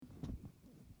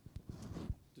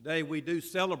Today we do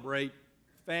celebrate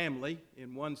family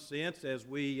in one sense as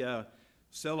we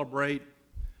celebrate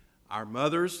our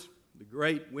mothers, the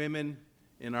great women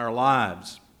in our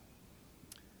lives.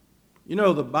 You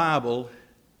know, the Bible,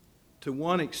 to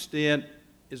one extent,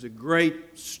 is a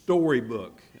great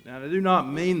storybook. Now, I do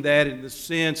not mean that in the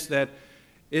sense that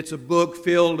it's a book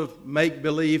filled of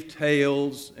make-believe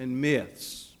tales and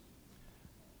myths,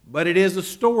 but it is a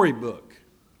storybook.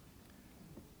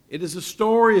 It is a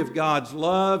story of God's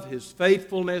love, His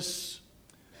faithfulness,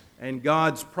 and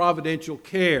God's providential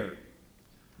care.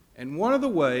 And one of the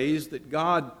ways that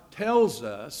God tells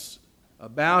us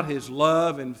about His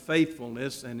love and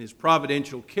faithfulness and His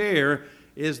providential care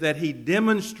is that He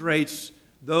demonstrates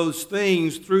those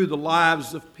things through the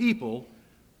lives of people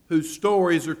whose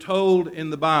stories are told in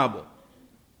the Bible.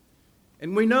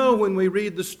 And we know when we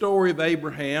read the story of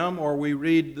Abraham, or we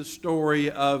read the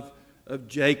story of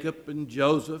Jacob and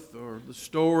Joseph, or the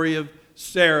story of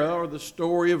Sarah, or the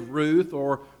story of Ruth,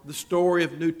 or the story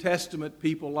of New Testament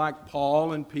people like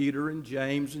Paul and Peter and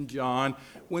James and John.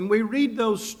 When we read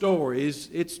those stories,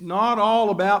 it's not all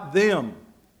about them.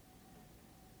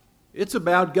 It's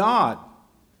about God.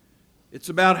 It's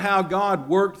about how God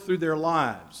worked through their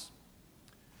lives.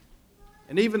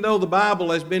 And even though the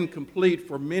Bible has been complete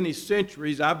for many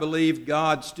centuries, I believe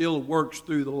God still works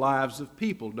through the lives of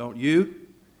people, don't you?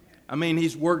 I mean,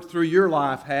 He's worked through your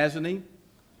life, hasn't He?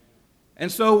 And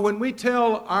so when we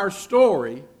tell our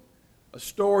story, a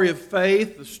story of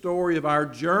faith, a story of our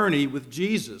journey with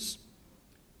Jesus,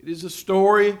 it is a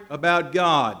story about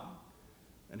God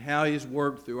and how He has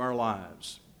worked through our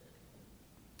lives.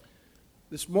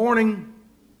 This morning,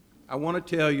 I want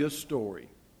to tell you a story.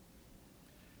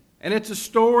 And it's a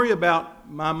story about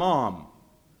my mom.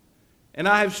 And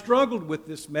I have struggled with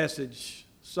this message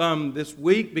some this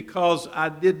week because I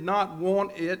did not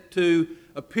want it to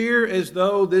appear as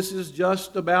though this is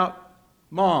just about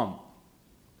Mom.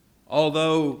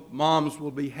 Although moms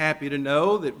will be happy to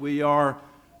know that we are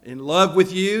in love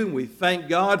with you, and we thank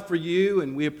God for you,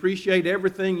 and we appreciate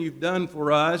everything you've done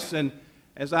for us. And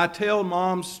as I tell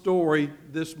Mom's story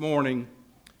this morning,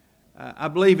 I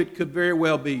believe it could very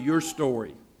well be your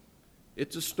story.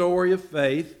 It's a story of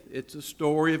faith. It's a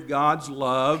story of God's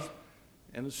love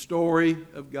and a story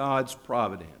of God's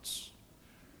providence.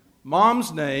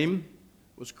 Mom's name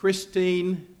was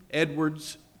Christine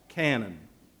Edwards Cannon.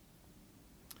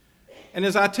 And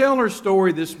as I tell her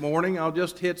story this morning, I'll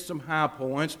just hit some high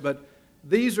points, but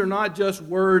these are not just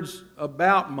words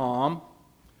about Mom.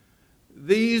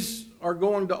 These are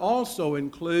going to also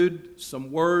include some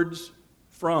words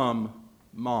from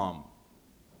Mom.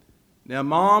 Now,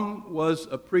 Mom was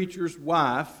a preacher's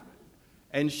wife,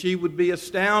 and she would be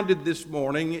astounded this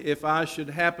morning if I should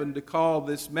happen to call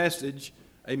this message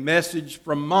a message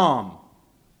from Mom.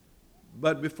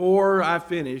 But before I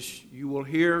finish, you will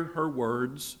hear her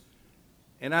words,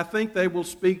 and I think they will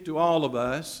speak to all of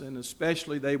us, and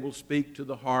especially they will speak to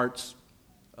the hearts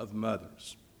of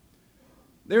mothers.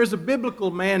 There's a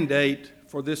biblical mandate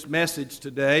for this message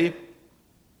today.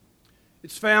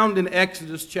 It's found in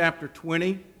Exodus chapter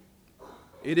 20.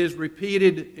 It is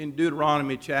repeated in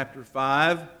Deuteronomy chapter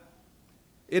 5.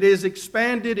 It is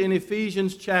expanded in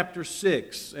Ephesians chapter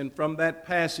 6, and from that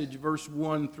passage, verse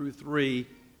 1 through 3,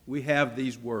 we have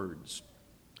these words.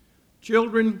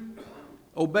 Children,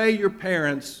 obey your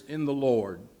parents in the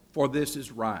Lord, for this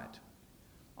is right.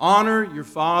 Honor your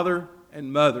father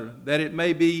and mother, that it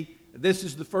may be, this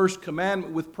is the first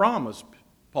commandment with promise,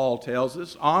 Paul tells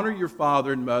us. Honor your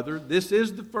father and mother. This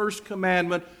is the first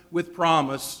commandment with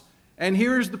promise. And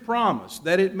here's the promise,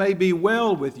 that it may be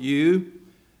well with you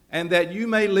and that you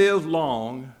may live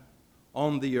long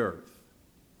on the earth.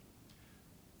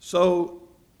 So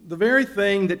the very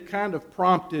thing that kind of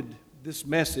prompted this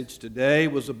message today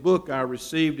was a book I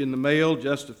received in the mail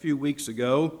just a few weeks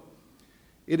ago.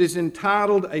 It is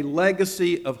entitled A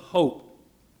Legacy of Hope.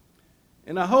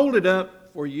 And I hold it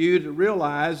up for you to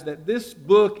realize that this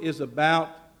book is about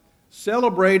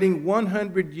celebrating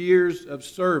 100 years of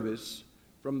service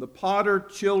from the Potter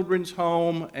Children's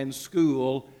Home and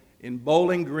School in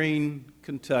Bowling Green,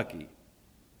 Kentucky.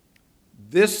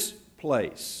 This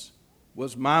place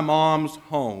was my mom's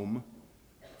home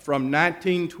from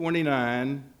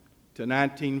 1929 to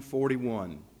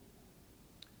 1941.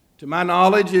 To my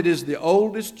knowledge, it is the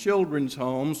oldest children's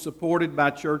home supported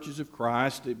by Churches of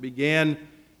Christ. It began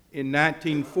in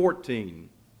 1914.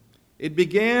 It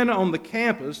began on the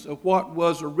campus of what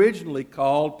was originally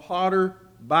called Potter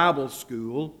Bible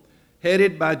School,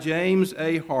 headed by James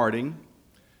A. Harding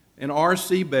and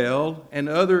R.C. Bell and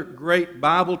other great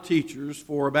Bible teachers.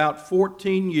 For about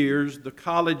 14 years, the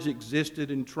college existed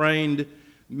and trained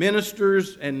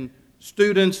ministers and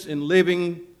students in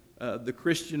living the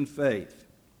Christian faith.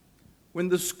 When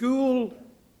the school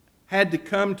had to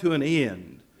come to an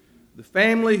end, the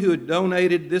family who had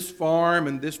donated this farm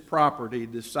and this property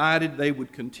decided they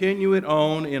would continue it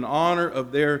on in honor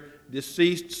of their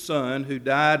deceased son who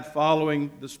died following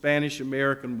the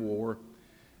Spanish-American War,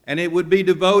 and it would be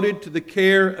devoted to the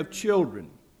care of children.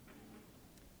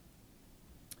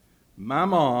 My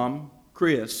mom,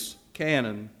 Chris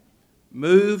Cannon,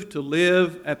 moved to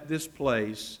live at this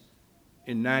place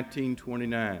in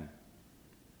 1929.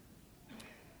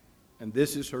 And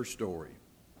this is her story.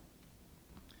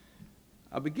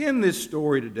 I begin this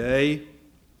story today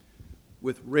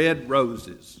with red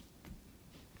roses.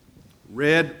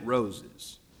 Red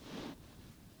roses.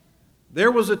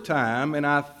 There was a time, and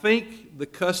I think the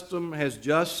custom has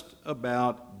just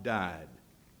about died.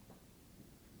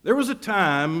 There was a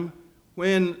time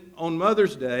when on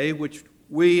Mother's Day, which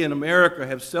we in America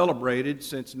have celebrated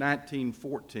since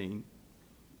 1914,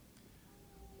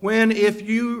 when if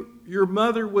your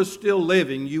mother was still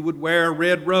living, you would wear a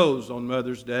red rose on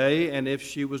Mother's Day, and if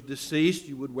she was deceased,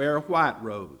 you would wear a white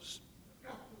rose.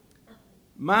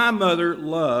 My mother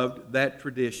loved that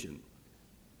tradition,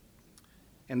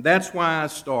 and that's why I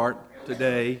start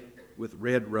today with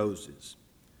red roses.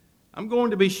 I'm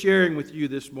going to be sharing with you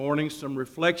this morning some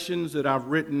reflections that I've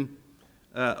written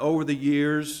over the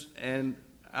years, and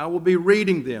I will be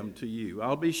reading them to you.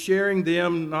 I'll be sharing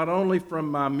them not only from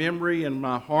my memory and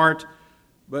my heart,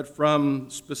 but from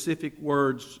specific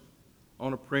words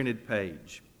on a printed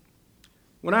page.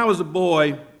 When I was a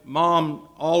boy, Mom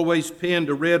always pinned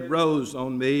a red rose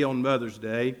on me on Mother's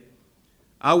Day.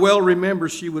 I well remember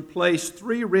she would place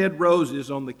 3 red roses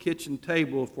on the kitchen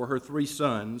table for her 3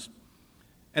 sons,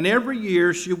 and every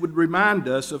year she would remind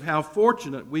us of how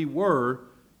fortunate we were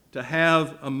to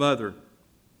have a mother.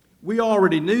 We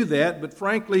already knew that, but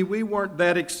frankly, we weren't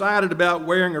that excited about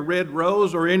wearing a red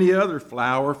rose or any other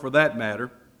flower for that matter.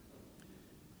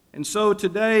 And so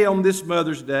today, on this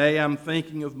Mother's Day, I'm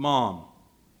thinking of Mom.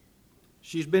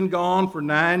 She's been gone for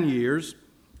 9 years,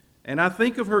 and I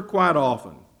think of her quite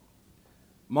often.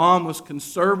 Mom was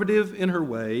conservative in her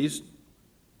ways.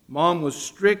 Mom was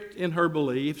strict in her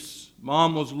beliefs.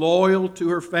 Mom was loyal to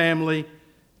her family,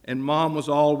 and Mom was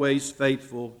always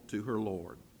faithful to her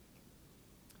Lord.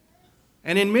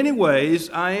 And in many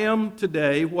ways, I am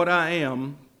today what I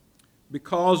am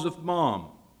because of Mom.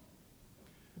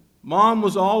 Mom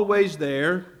was always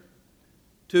there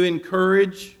to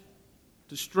encourage,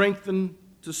 to strengthen,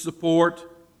 to support.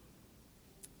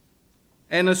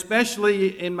 And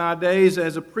especially in my days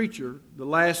as a preacher, the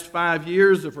last 5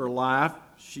 years of her life,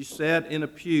 she sat in a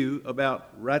pew about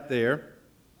right there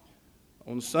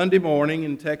on Sunday morning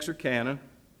in Texarkana.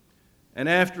 And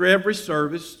after every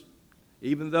service,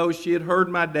 even though she had heard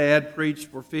my dad preach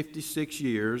for 56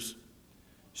 years,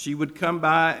 she would come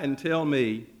by and tell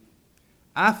me,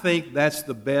 "I think that's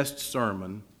the best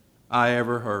sermon I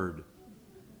ever heard."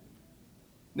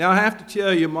 Now, I have to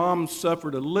tell you, Mom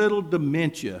suffered a little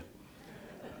dementia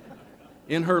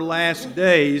in her last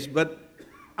days, but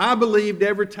I believed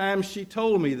every time she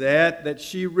told me that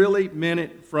she really meant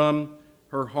it from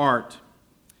her heart.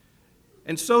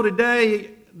 And so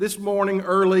today, this morning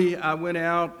early, I went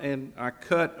out and I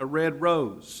cut a red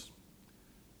rose.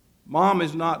 Mom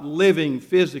is not living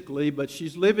physically, but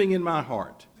she's living in my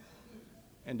heart.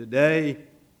 And today,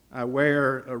 I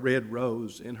wear a red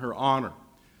rose in her honor.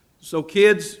 So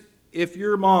kids, if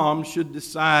your mom should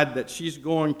decide that she's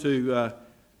going to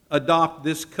adopt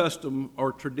this custom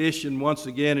or tradition once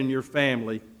again in your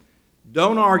family,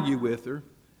 don't argue with her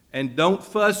and don't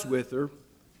fuss with her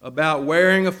about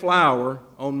wearing a flower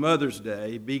on Mother's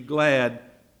Day. Be glad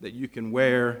that you can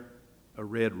wear a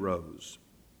red rose.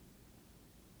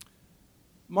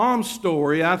 Mom's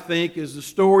story, I think, is the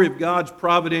story of God's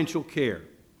providential care.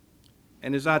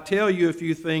 And as I tell you a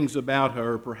few things about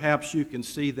her, perhaps you can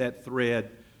see that thread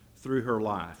through her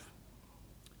life.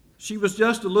 She was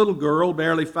just a little girl,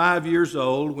 barely 5 years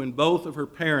old, when both of her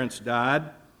parents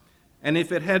died. And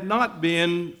if it had not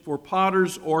been for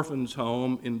Potter's Orphans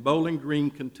Home in Bowling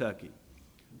Green, Kentucky,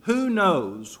 who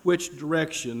knows which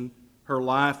direction her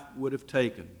life would have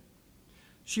taken.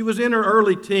 She was in her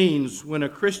early teens when a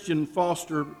Christian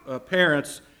foster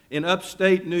parents in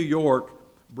upstate New York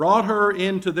brought her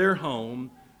into their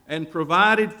home and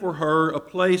provided for her a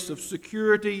place of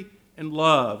security and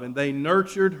love, and they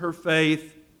nurtured her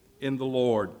faith in the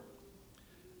Lord.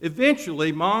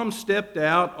 Eventually, Mom stepped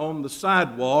out on the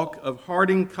sidewalk of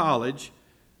Harding College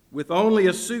with only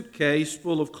a suitcase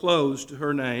full of clothes to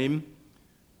her name,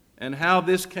 and how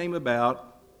this came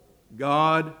about,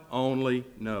 God only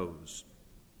knows.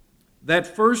 That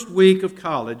first week of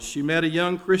college, she met a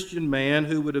young Christian man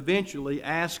who would eventually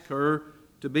ask her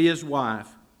to be his wife.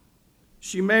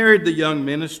 She married the young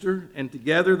minister, and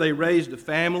together they raised a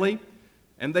family,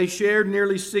 and they shared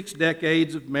nearly 6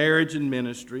 decades of marriage and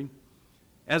ministry.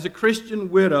 As a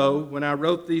Christian widow, when I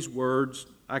wrote these words,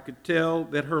 I could tell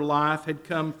that her life had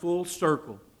come full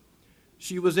circle.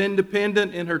 She was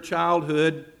independent in her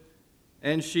childhood,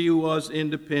 and she was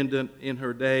independent in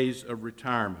her days of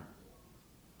retirement.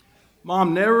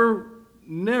 Mom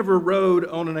never rode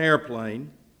on an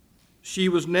airplane. She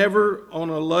was never on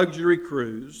a luxury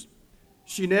cruise.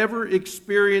 She never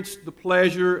experienced the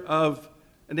pleasure of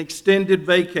an extended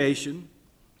vacation.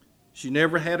 She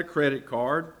never had a credit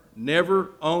card,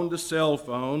 never owned a cell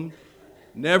phone,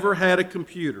 never had a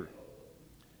computer.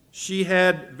 She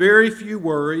had very few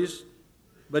worries,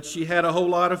 but she had a whole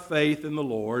lot of faith in the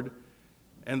Lord,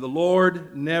 and the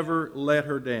Lord never let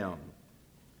her down.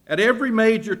 At every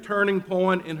major turning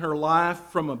point in her life,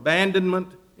 from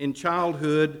abandonment in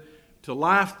childhood to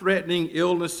life-threatening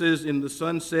illnesses in the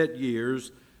sunset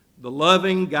years, the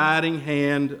loving, guiding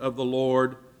hand of the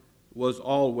Lord was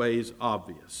always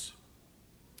obvious.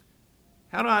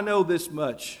 How do I know this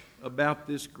much about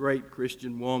this great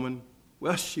Christian woman?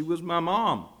 Well, she was my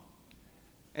mom.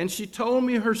 And she told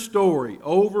me her story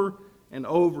over and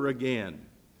over again.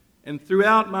 And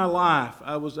throughout my life,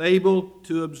 I was able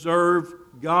to observe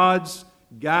God's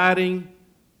guiding,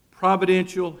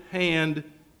 providential hand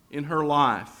in her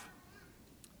life.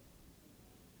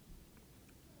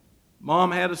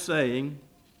 Mom had a saying,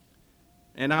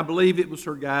 and I believe it was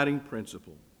her guiding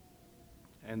principle.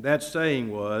 And that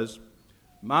saying was,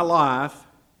 "My life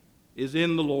is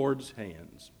in the Lord's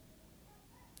hands."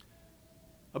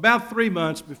 About 3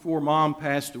 months before Mom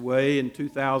passed away in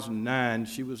 2009,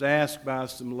 she was asked by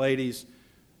some ladies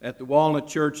at the Walnut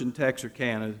Church in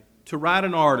Texarkana to write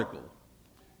an article.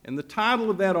 And the title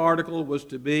of that article was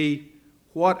to be,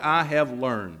 "What I Have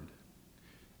Learned."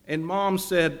 And Mom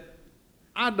said,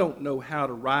 "I don't know how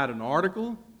to write an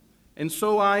article." And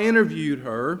so I interviewed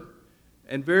her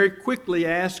and very quickly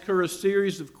asked her a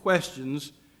series of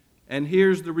questions. And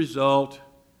here's the result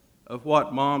of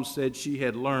what Mom said she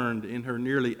had learned in her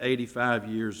nearly 85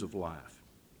 years of life.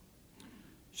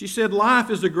 She said, "Life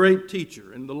is a great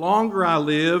teacher, and the longer I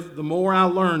live, the more I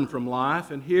learn from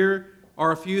life, and here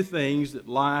are a few things that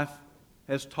life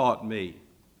has taught me."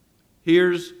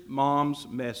 Here's Mom's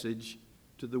message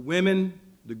to the women,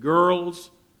 the girls,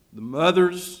 the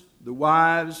mothers, the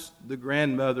wives, the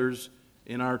grandmothers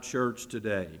in our church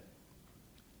today.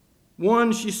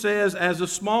 One, she says, "As a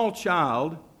small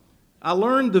child, I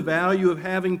learned the value of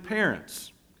having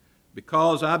parents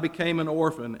because I became an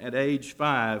orphan at age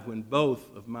 5 when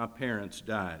both of my parents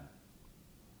died.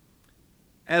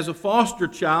 As a foster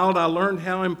child, I learned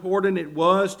how important it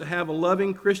was to have a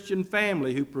loving Christian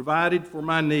family who provided for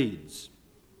my needs.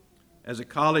 As a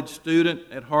college student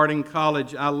at Harding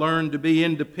College, I learned to be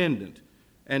independent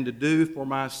and to do for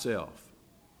myself.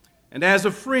 And as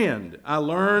a friend, I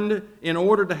learned in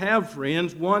order to have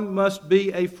friends, one must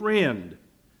be a friend,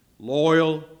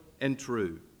 loyal and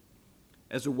true.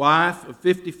 As a wife of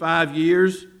 55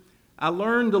 years, I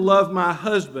learned to love my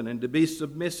husband and to be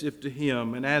submissive to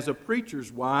him. And as a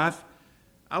preacher's wife,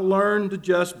 I learned to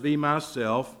just be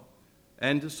myself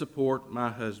and to support my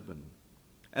husband.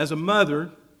 As a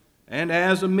mother and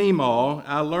as a meemaw,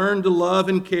 I learned to love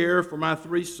and care for my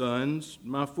 3 sons,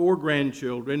 my 4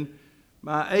 grandchildren,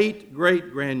 my 8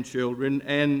 great-grandchildren,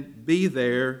 and be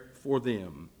there for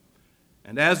them.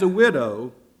 And as a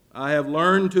widow, I have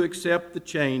learned to accept the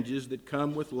changes that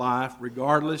come with life,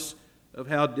 regardless of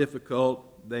how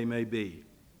difficult they may be.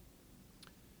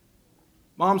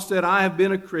 Mom said, "I have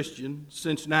been a Christian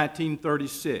since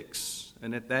 1936,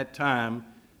 and at that time,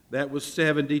 that was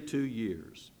 72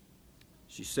 years.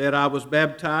 She said, "I was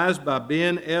baptized by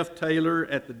Ben F. Taylor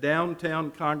at the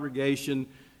downtown congregation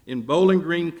in Bowling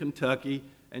Green, Kentucky,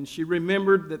 and she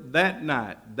remembered that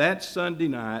night, that Sunday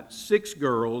night, 6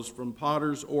 girls from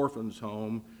Potter's Orphans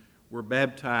Home were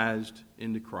baptized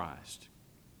into Christ."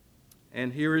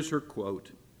 And here is her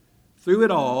quote, "Through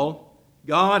it all,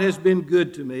 God has been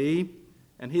good to me,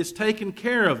 and He has taken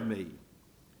care of me.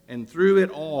 And through it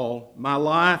all, my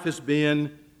life has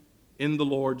been in the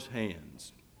Lord's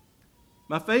hands."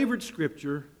 My favorite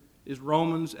scripture is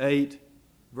Romans 8,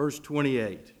 verse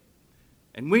 28.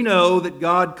 And we know that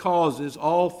God causes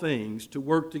all things to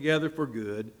work together for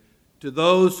good to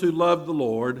those who love the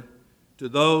Lord, to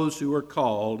those who are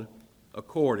called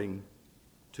according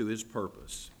to His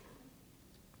purpose.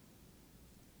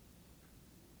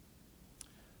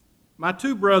 My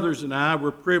 2 brothers and I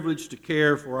were privileged to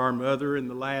care for our mother in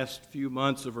the last few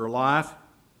months of her life.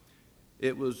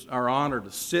 it was our honor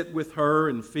to sit with her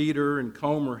and feed her and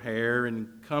comb her hair and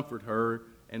comfort her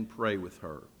and pray with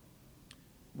her.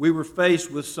 We were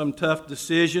faced with some tough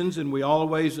decisions, and we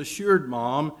always assured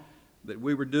Mom that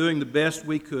we were doing the best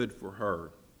we could for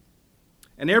her.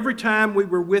 And every time we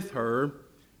were with her,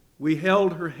 we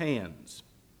held her hands.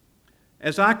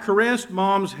 As I caressed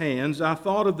Mom's hands, I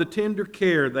thought of the tender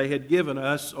care they had given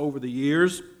us over the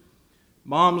years.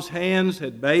 Mom's hands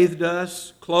had bathed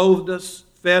us, clothed us,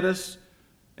 fed us,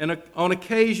 and on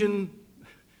occasion,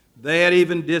 they had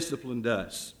even disciplined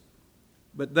us.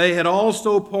 But they had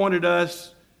also pointed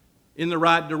us in the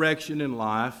right direction in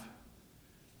life,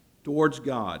 towards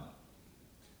God.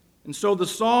 And so the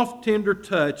soft, tender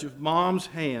touch of Mom's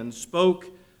hands spoke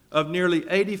of nearly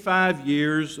 85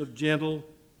 years of gentle,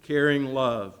 caring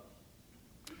love.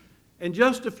 And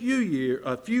just a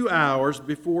few hours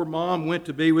before Mom went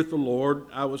to be with the Lord,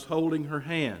 I was holding her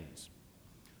hands.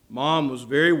 Mom was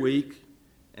very weak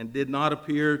and did not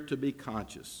appear to be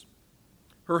conscious.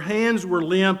 Her hands were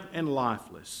limp and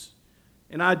lifeless.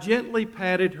 And I gently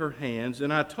patted her hands,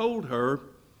 and I told her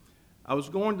I was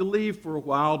going to leave for a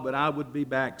while, but I would be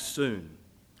back soon.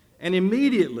 And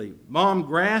immediately, Mom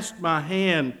grasped my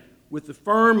hand with a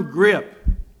firm grip,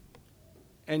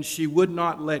 and she would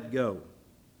not let go.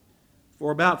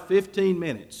 For about 15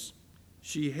 minutes,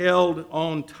 she held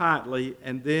on tightly,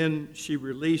 and then she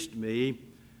released me,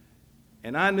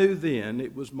 and I knew then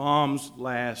it was Mom's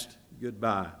last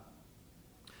goodbye.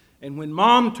 And when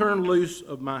Mom turned loose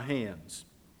of my hands,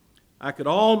 I could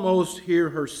almost hear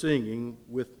her singing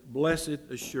with blessed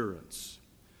assurance,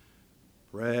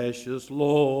 "Precious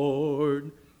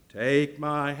Lord, take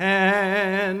my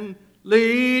hand,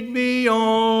 lead me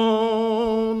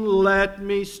on, let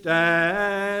me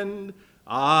stand.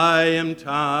 I am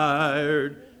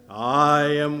tired, I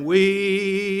am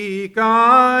weak,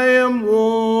 I am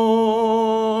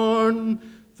worn.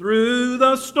 Through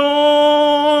the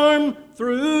storm,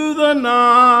 through the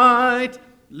night,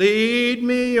 lead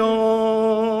me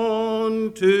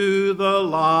on to the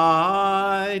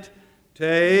light.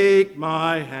 Take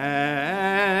my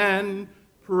hand,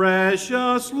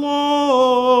 precious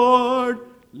Lord,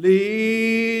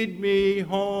 lead me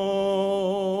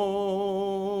home."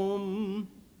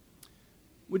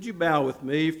 Would you bow with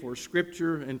me for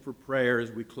scripture and for prayer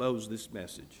as we close this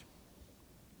message?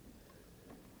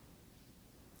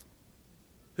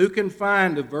 Who can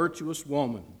find a virtuous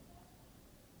woman?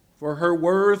 For her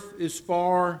worth is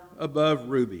far above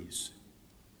rubies.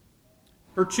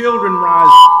 Her children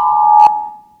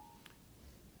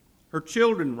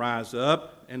rise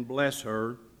up and bless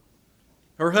her.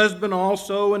 Her husband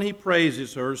also, and he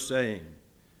praises her, saying,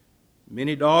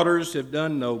 "Many daughters have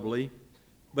done nobly,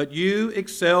 but you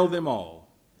excel them all.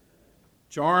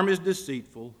 Charm is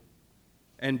deceitful,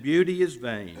 and beauty is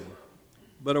vain,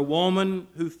 but a woman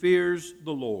who fears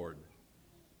the Lord,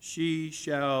 she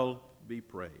shall be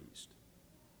praised."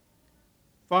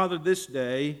 Father, this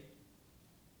day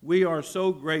we are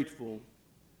so grateful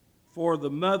for the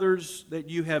mothers that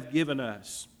you have given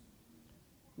us.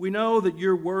 We know that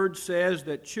your word says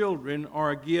that children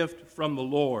are a gift from the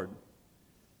Lord.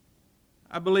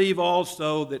 I believe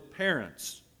also that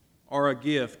parents are a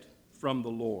gift from the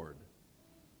Lord.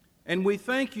 And we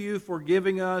thank you for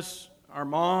giving us our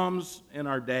moms and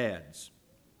our dads.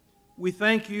 We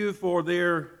thank you for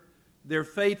their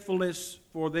faithfulness,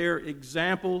 for their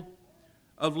example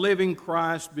of living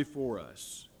Christ before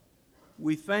us.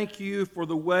 We thank you for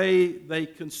the way they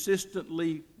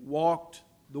consistently walked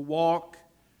the walk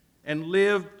and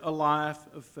lived a life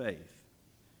of faith.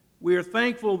 We are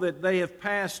thankful that they have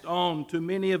passed on to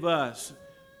many of us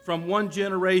from one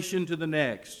generation to the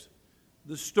next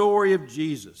the story of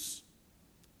Jesus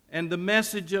and the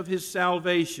message of his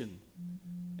salvation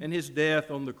and his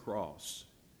death on the cross.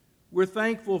 We're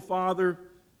thankful, Father,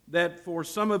 that for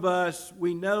some of us,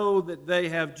 we know that they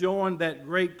have joined that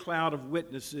great cloud of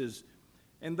witnesses,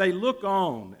 and they look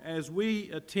on as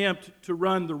we attempt to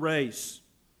run the race.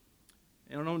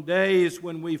 And on days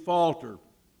when we falter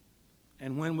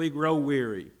and when we grow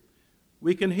weary,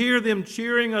 we can hear them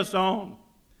cheering us on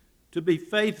to be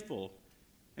faithful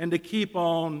and to keep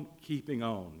on keeping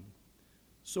on.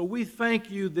 So we thank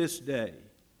you this day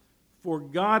for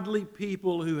godly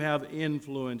people who have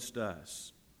influenced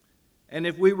us. And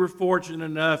if we were fortunate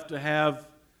enough to have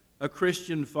a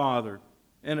Christian father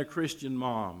and a Christian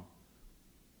mom,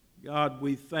 God,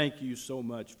 we thank you so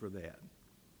much for that.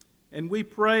 And we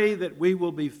pray that we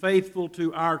will be faithful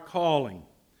to our calling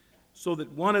so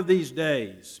that one of these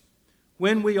days,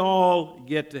 when we all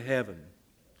get to heaven,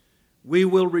 we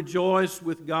will rejoice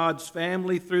with God's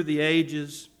family through the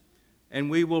ages, and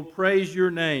we will praise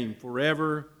your name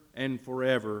forever and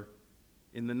forever.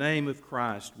 In the name of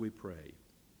Christ we pray.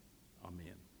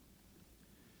 Amen.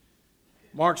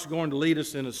 Mark's going to lead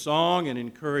us in a song and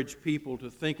encourage people to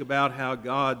think about how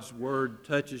God's Word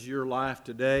touches your life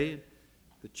today,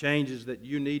 the changes that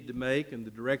you need to make and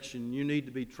the direction you need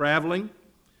to be traveling.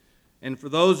 And for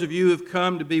those of you who have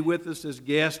come to be with us as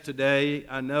guests today,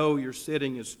 I know you're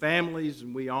sitting as families,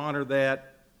 and we honor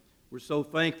that. We're so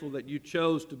thankful that you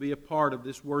chose to be a part of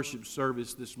this worship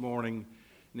service this morning.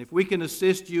 And if we can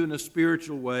assist you in a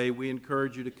spiritual way, we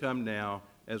encourage you to come now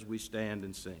as we stand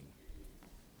and sing.